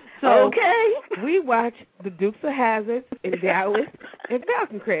cable. So we watched the Dukes of Hazzard and Dallas and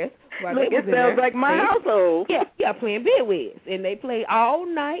Falcon Crest. Look, it sounds like my household. Yeah, playing Bid Whiz. And they played all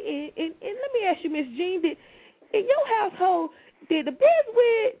night. And let me ask you, Miss Jean, in your household, did the Bid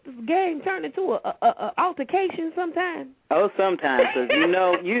Whiz game turn into a altercation sometime? Oh, sometimes, because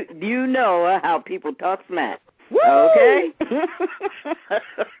you know how people talk smack. Woo! Okay? We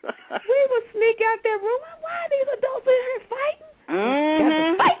would sneak out that room. Why are these adults in here fighting?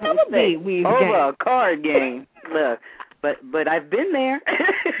 Mm-hmm. Fighting over Bid Whiz game. Over a card game. Look, but I've been there.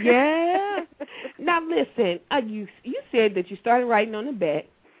 Yeah. Now, listen, you said that you started writing on the bet.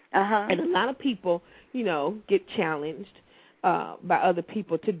 And a lot of people, get challenged by other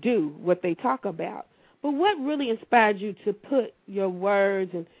people to do what they talk about. But what really inspired you to put your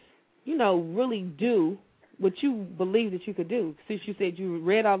words and, really do what you believe that you could do? Since you said you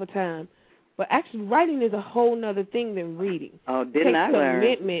read all the time. But actually writing is a whole nother thing than reading. Oh, didn't I learn?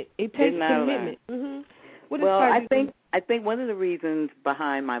 It takes commitment. Mm-hmm. Well, I think one of the reasons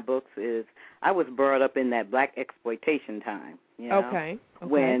behind my books is I was brought up in that black exploitation time. Okay.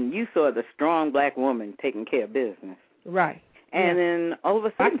 When you saw the strong black woman taking care of business. Right. And then all of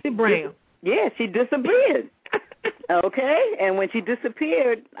a sudden, Foxy Brown. She disappeared. Okay, and when she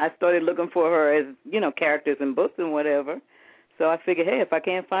disappeared, I started looking for her as characters in books and whatever. So I figured, hey, if I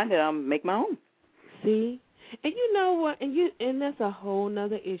can't find it, I'll make my own. See, and you know what? And that's a whole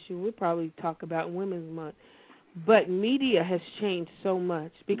nother issue. We'll probably talk about Women's Month. But media has changed so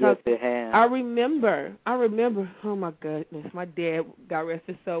much because yes, it has. I remember. Oh my goodness, my dad, God rest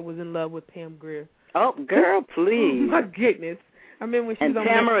his soul, was in love with Pam Grier. Oh, girl, please. Oh my goodness. I remember when she was on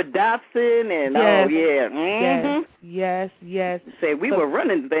Tamara Dobson and Yes. Say we were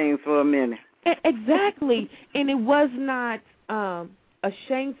running things for a minute. Exactly, and it was not a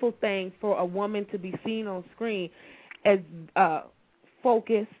shameful thing for a woman to be seen on screen as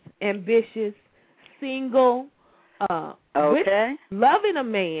focused, ambitious, single, loving a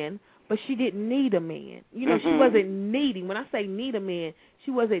man, but she didn't need a man. She wasn't needy. When I say need a man, she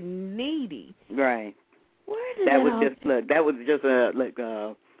wasn't needy. Right. Where did that was just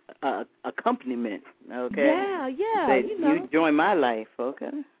a accompaniment. Okay. Yeah. That you join my life. Okay.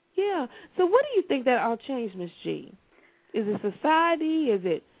 Yeah. So what do you think that all changed, Miss G? Is it society? Is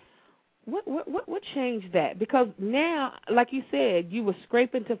it what changed that? Because now, like you said, you were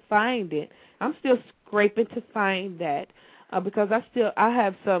scraping to find it. I'm still scraping to find that because I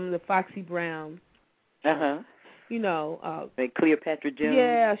have some of the Foxy Brown. You know, like Cleopatra Jones.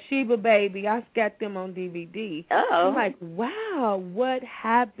 Yeah, Sheba Baby. I got them on DVD. Oh. I'm like, wow, what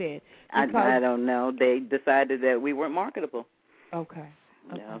happened? I don't know. They decided that we weren't marketable. Okay.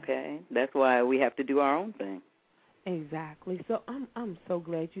 That's why we have to do our own thing. Exactly. So I'm so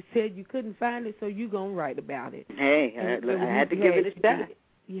glad you said you couldn't find it, so you're going to write about it. Hey, I had to give it a shot.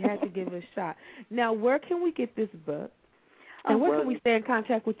 You had to give it a shot. Now, where can we get this book? And where can we stay in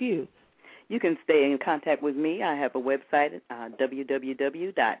contact with you? You can stay in contact with me. I have a website,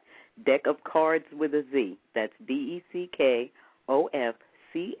 www.deckofcards.com. That's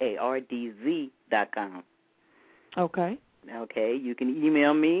DECKOFCARDZ.com. Okay. Okay. You can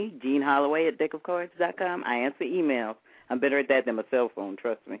email me, Jean Holloway at deckofcards.com. I answer emails. I'm better at that than my cell phone,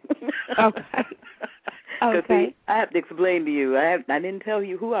 trust me. Okay. See, I have to explain to you. I didn't tell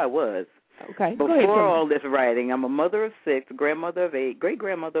you who I was. Okay. Before all this writing, I'm a mother of 6, grandmother of 8,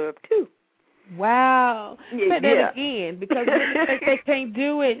 great-grandmother of 2. Wow. Say that again, because women think they can't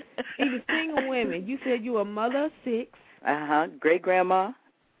do it. Even single women. You said you were a mother of 6. Great-grandma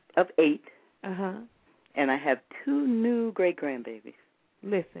of 8. And I have 2 new great-grandbabies.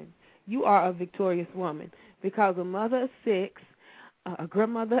 Listen, you are a victorious woman, because a mother of 6, a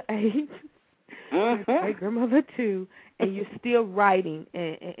grandmother of 8, great-grandmother 2, and you're still writing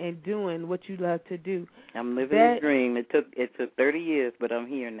and doing what you love to do. I'm living the dream. It took 30 years, but I'm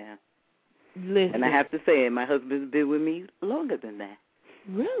here now. Listen. And I have to say, my husband's been with me longer than that.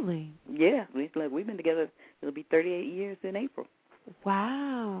 Really? Yeah, we've been together. It'll be 38 years in April.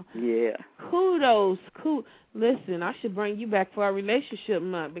 Wow. Yeah. Kudos. Listen, I should bring you back for our relationship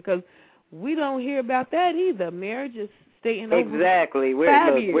month, because we don't hear about that either. Marriage is staying over. Exactly.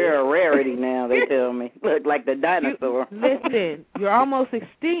 We're a rarity now, they tell me. Look like the dinosaur. Listen, you're almost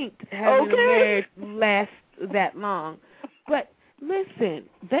extinct having a marriage last that long. But listen,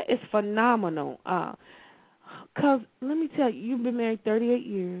 that is phenomenal. Because let me tell you, you've been married 38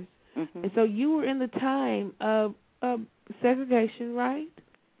 years. And so you were in the time of segregation, right?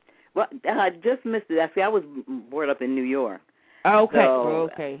 Well, I just missed it. I was brought up in New York.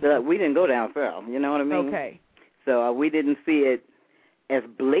 Okay. So we didn't go down south, you know what I mean? Okay. So we didn't see it as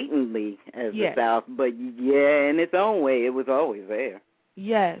blatantly as the South, but in its own way, it was always there.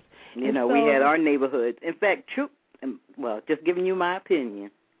 Yes. We had our neighborhoods. In fact, just giving you my opinion,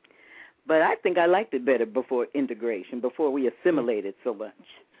 but I think I liked it better before integration, before we assimilated so much.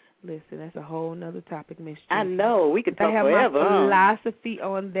 Listen, that's a whole other topic, Miss Jean. I know. We could talk forever. I have my philosophy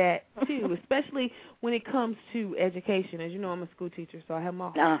on that, too, especially when it comes to education. As you know, I'm a school teacher, so I have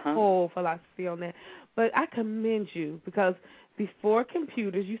my whole philosophy on that. But I commend you, because before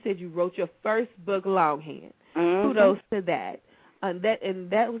computers, you said you wrote your first book longhand. Kudos to that. And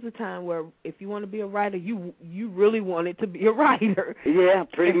that was a time where if you want to be a writer, you really wanted to be a writer. Yeah,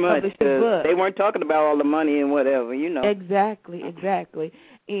 pretty much. They weren't talking about all the money and whatever, you know. Exactly.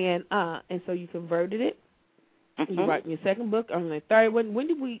 And so you converted it. You write your second book, or the third one. When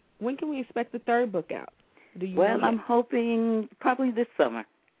can we expect the third book out? I'm hoping probably this summer.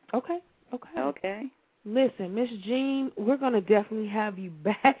 Okay. Listen, Miss Jean, we're going to definitely have you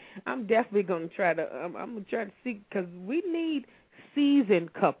back. I'm definitely going to try to I'm going to try to see, because we need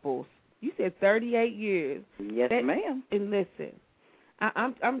seasoned couples. You said 38 years. Yes, ma'am. And listen,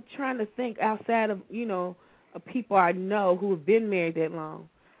 I'm trying to think outside of, people I know who have been married that long.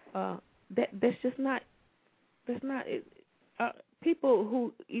 That's just not it. People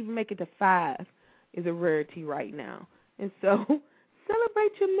who even make it to 5 is a rarity right now. And so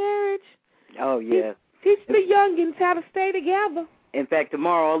celebrate your marriage. Oh, yes. Teach the youngins how to stay together. In fact,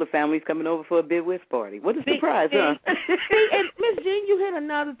 tomorrow all the family's coming over for a big whisk party. What a surprise, huh? And Miss Jean, you hit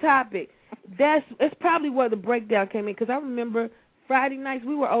another topic. It's probably where the breakdown came in, because I remember Friday nights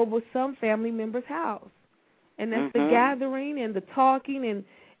we were over some family member's house. And that's the gathering and the talking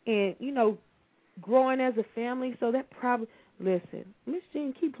and growing as a family. So that probably, listen, Miss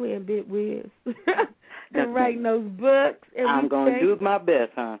Jean, keep playing Big Wiz and writing those books. I'm going to do my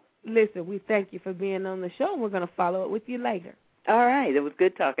best, huh? Listen, we thank you for being on the show, and we're going to follow up with you later. All right. It was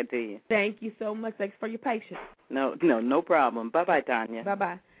good talking to you. Thank you so much. Thanks for your patience. No problem. Bye-bye, Tanya.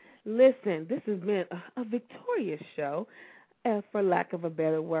 Bye-bye. Listen, this has been a victorious show, for lack of a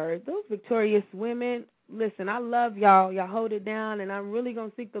better word. Those victorious women, listen, I love y'all. Y'all hold it down, and I'm really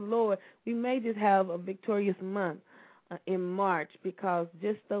going to seek the Lord. We may just have a victorious month in March, because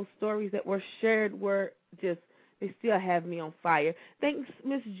just those stories that were shared were just, they still have me on fire. Thanks,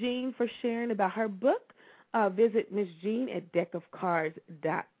 Miss Jean, for sharing about her book. Visit Miss Jean at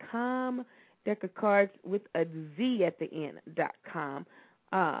deckofcards.com, deck of cards with a Z at the end, .com.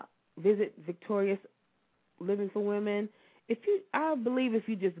 Visit Victorious Living for Women. I believe if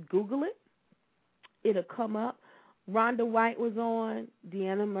you just Google it, it'll come up. Rhonda White was on,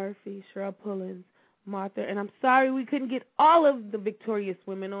 Deanna Murphy, Cheryl Pullins, Martha, and I'm sorry we couldn't get all of the victorious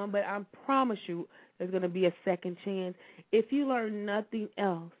women on, but I promise you there's going to be a second chance. If you learn nothing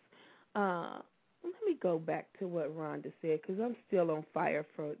else, let me go back to what Rhonda said, because I'm still on fire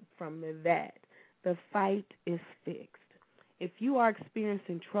from that. The fight is fixed. If you are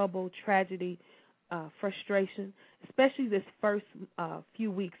experiencing trouble, tragedy, frustration, especially this first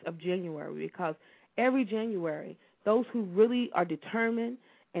few weeks of January, because every January, those who really are determined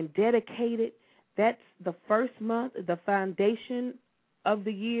and dedicated, that's the first month, the foundation of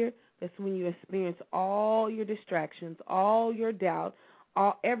the year. That's when you experience all your distractions, all your doubt,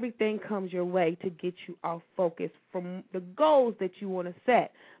 everything comes your way to get you off focus from the goals that you want to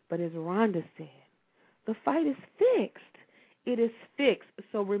set. But as Rhonda said, the fight is fixed. It is fixed.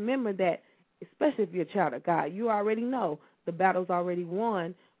 So remember that, especially if you're a child of God, you already know the battle's already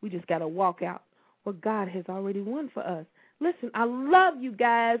won. We just got to walk out what God has already won for us. Listen, I love you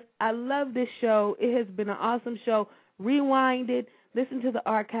guys. I love this show. It has been an awesome show. Rewind it. Listen to the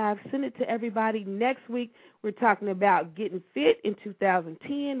archive. Send it to everybody. Next week, we're talking about getting fit in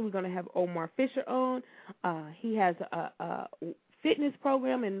 2010. We're going to have Omar Fisher on. He has a fitness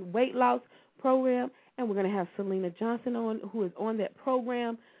program and weight loss program. And we're going to have Selena Johnson on, who is on that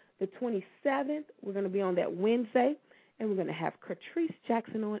program the 27th. We're going to be on that Wednesday. And we're going to have Catrice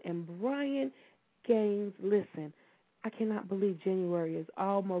Jackson on and Brian Gaines. Listen, I cannot believe January is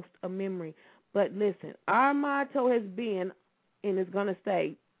almost a memory. But listen, our motto has been, and is going to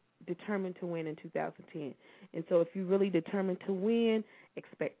stay, determined to win in 2010. And so if you're really determined to win,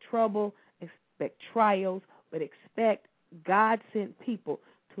 expect trouble, expect trials, but expect God-sent people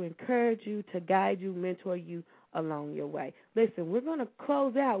to encourage you, to guide you, mentor you along your way. Listen, we're going to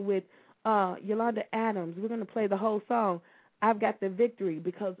close out with Yolanda Adams. We're going to play the whole song, I've Got the Victory,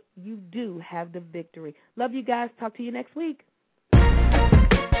 because you do have the victory. Love you guys. Talk to you next week.